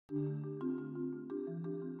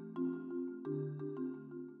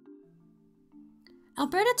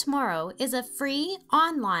Alberta Tomorrow is a free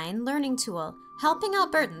online learning tool helping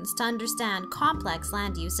Albertans to understand complex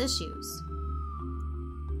land use issues.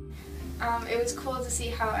 It was cool to see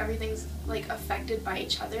how everything's affected by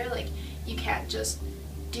each other. You can't just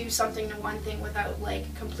do something to one thing without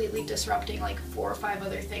completely disrupting 4 or 5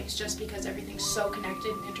 other things just because everything's so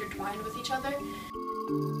connected and intertwined with each other.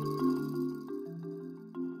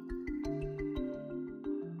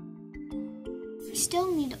 We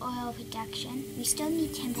still need oil production, we still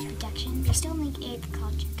need timber production, we still need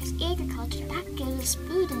agriculture, because agriculture, that gives us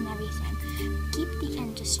food and everything. Keep the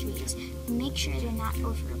industries, make sure they're not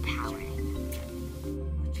overpowering.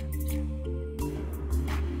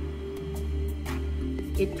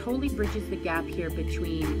 It totally bridges the gap here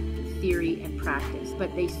between theory and practice,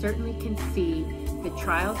 but they certainly can see the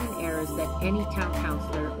trials and errors that any town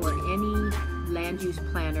councillor or any land use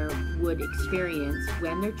planner would experience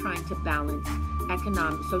when they're trying to balance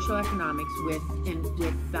social economics with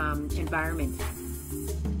environment.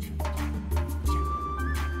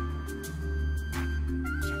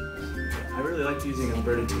 I really liked using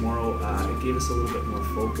Alberta Tomorrow. It gave us a little bit more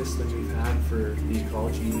focus than we've had for the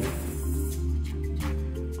ecology unit.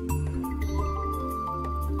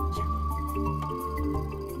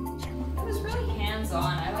 It was really hands-on.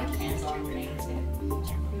 I like hands-on things. It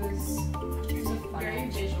was a fun, very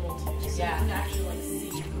visual too. So yeah, you can actually see.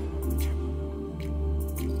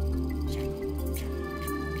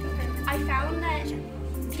 I found that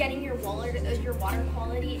getting your water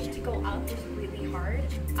quality to go up is really hard.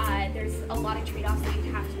 There's a lot of trade-offs that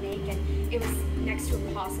you'd have to make, and it was next to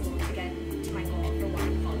impossible to get to my goal for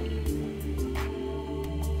water quality.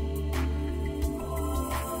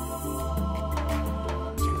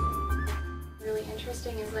 Really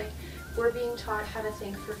interesting is we're being taught how to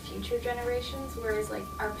think for future generations, whereas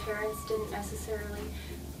our parents didn't necessarily.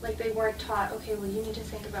 They weren't taught, okay, well you need to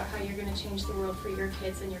think about how you're going to change the world for your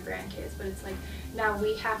kids and your grandkids, but it's now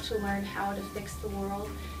we have to learn how to fix the world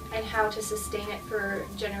and how to sustain it for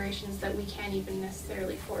generations that we can't even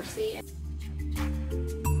necessarily foresee.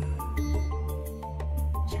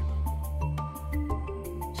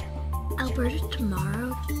 Alberta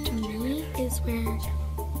Tomorrow, to me, is where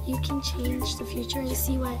you can change the future and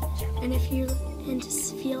see and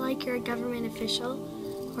just feel like you're a government official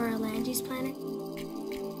or a land use planner.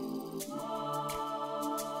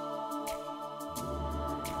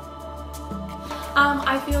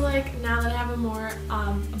 I feel like now that I have a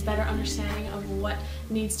better understanding of what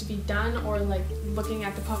needs to be done, or looking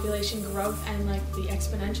at the population growth and the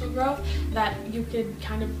exponential growth, that you could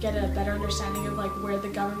kind of get a better understanding of where the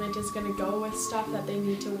government is going to go with stuff that they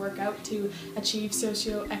need to work out to achieve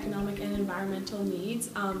socio-economic and environmental needs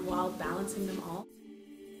while balancing them all.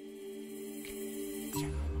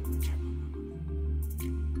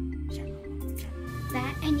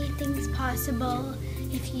 That anything's possible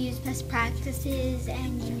if you use best practices,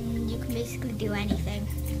 and you can basically do anything.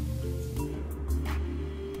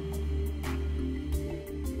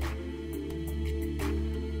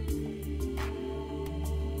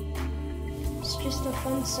 It's just a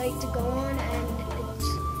fun site to go on, and it's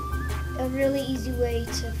a really easy way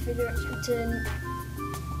to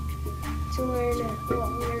learn what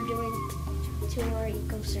we're doing to our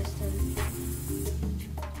ecosystem.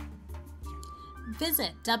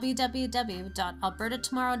 Visit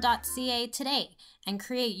www.albertatomorrow.ca today and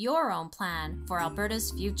create your own plan for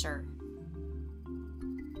Alberta's future.